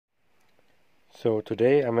So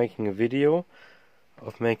today I'm making a video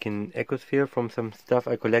of making an ecosphere from some stuff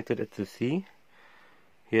I collected at the sea.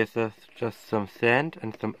 Here's just some sand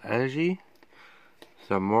and some algae,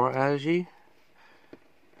 some more algae,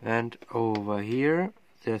 and over here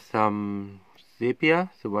there's some sepia,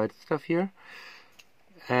 the white stuff here,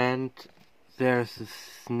 and there's a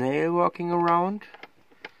snail walking around,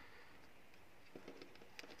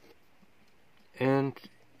 and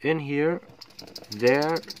in here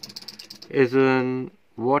there is a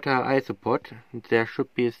water isopod. There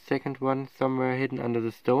should be a second one somewhere hidden under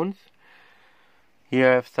the stones. Here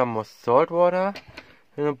I have some more salt water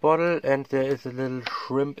in a bottle, and there is a little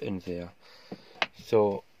shrimp in there.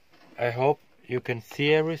 So I hope you can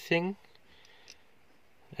see everything,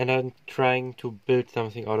 and I'm trying to build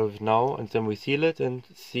something out of it now, and then we seal it and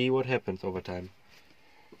see what happens over time.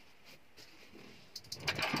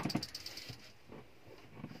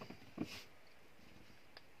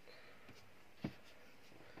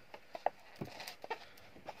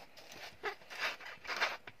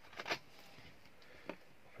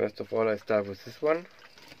 First of all, I start with this one.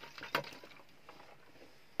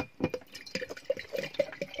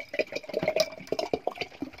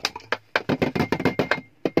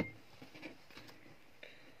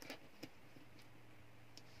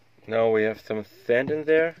 Now we have some sand in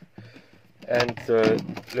there, and the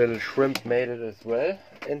little shrimp made it as well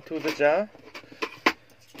into the jar.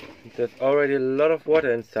 There's already a lot of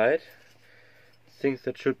water inside. I think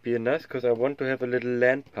that should be enough, because I want to have a little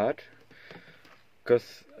land part.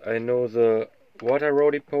 Because I know the water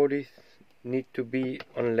roly-polies need to be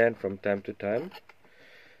on land from time to time.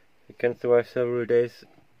 They can survive several days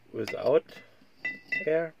without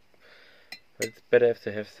air, but it's better if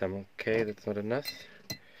they have some. Okay, that's not enough.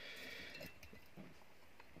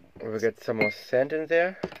 We'll get some more sand in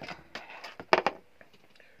there.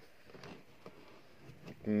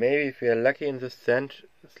 Maybe if we are lucky in the sand,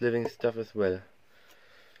 it's living stuff as well.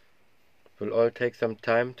 It will all take some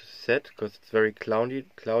time to set, because it's very cloudy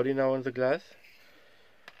now in the glass.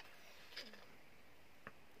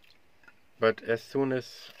 But as soon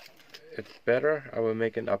as it's better, I will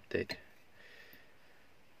make an update.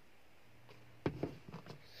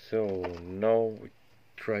 So now we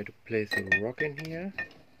try to place a rock in here.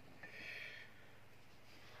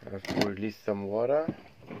 I have to release some water.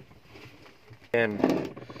 And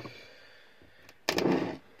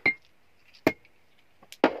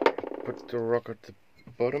put the rock at the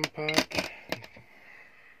bottom part.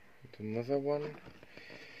 And another one.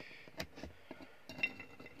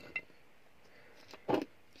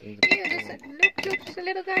 Look, there's a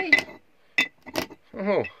little guy.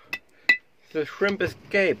 Oh, the shrimp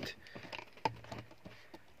escaped.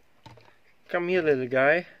 Come here, little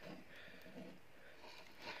guy.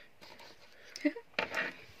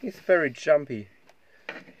 He's very jumpy.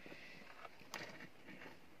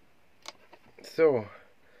 So,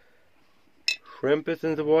 shrimp is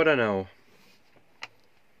in the water now,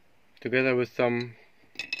 together with some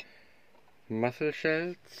mussel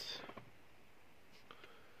shells.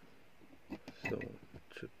 So, it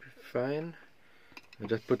should be fine. I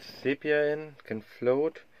just put sepia in, can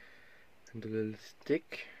float, and a little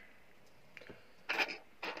stick.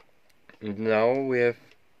 And now we have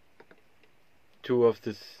two of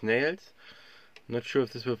the snails. Not sure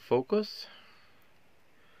if this will focus.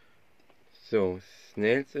 So,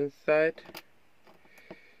 snails inside.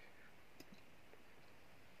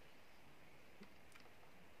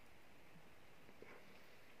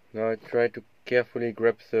 Now I try to carefully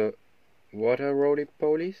grab the water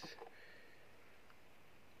roly-polies.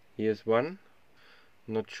 Here's one.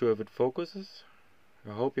 Not sure if it focuses.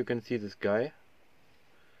 I hope you can see this guy.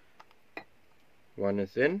 One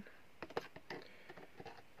is in.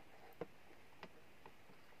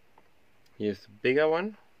 Here's the bigger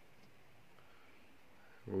one.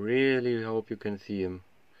 Really hope you can see him.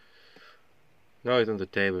 Now he's on the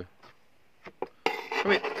table.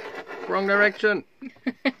 Wait, wrong direction.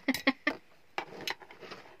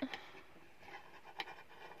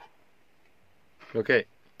 Okay,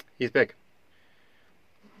 he's back.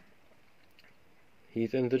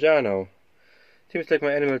 He's in the jar now. Seems like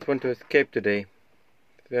my animals want to escape today.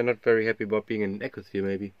 They're not very happy about being in an ecosphere,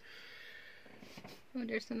 maybe. Oh,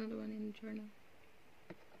 there's another one in the journal.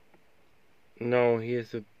 Now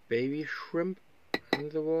here's a baby shrimp in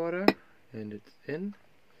the water, and it's in.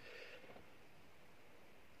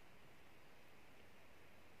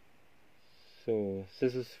 So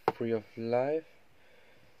this is free of life,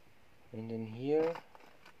 and in here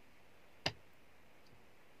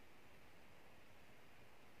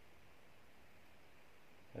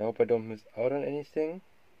I hope I don't miss out on anything.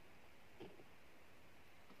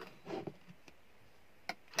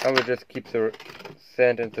 I will just keep the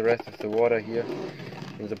sand and the rest of the water here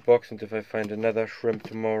in the box, and if I find another shrimp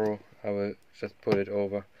tomorrow, I will just put it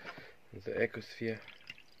over in the Ecosphere.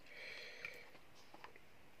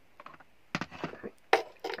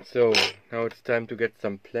 So now it's time to get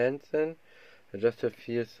some plants in. I just have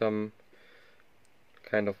here some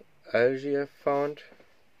kind of algae I found.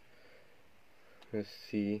 Let's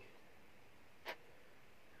see.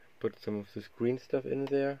 Put some of this green stuff in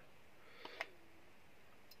there.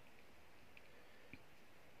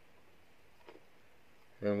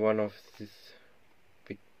 And one of these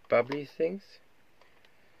big bubbly things.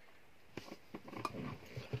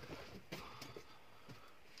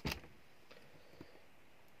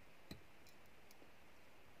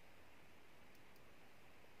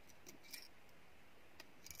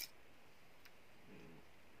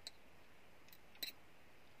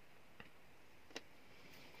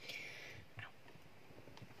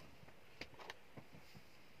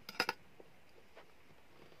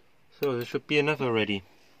 So there should be enough already.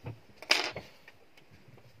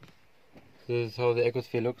 This is how the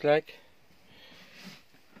Ecosphere looks like.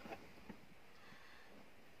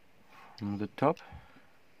 On the top.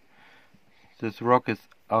 This rock is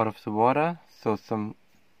out of the water, so some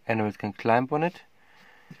animals can climb on it.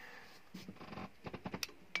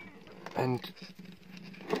 And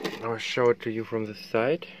I'll show it to you from the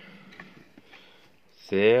side.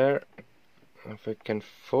 There, if I can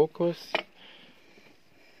focus.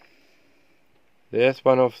 There's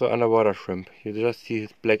one of the underwater shrimp. You just see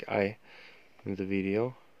his black eye in the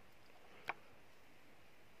video.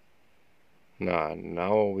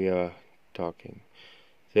 Now we are talking.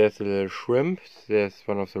 There's a little shrimp. There's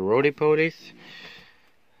one of the roly-polies.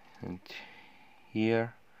 And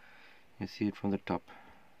here you see it from the top.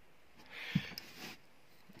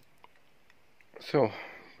 So,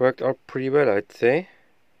 worked out pretty well, I'd say.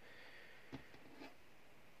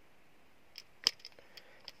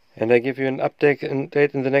 And I give you an update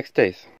in the next days.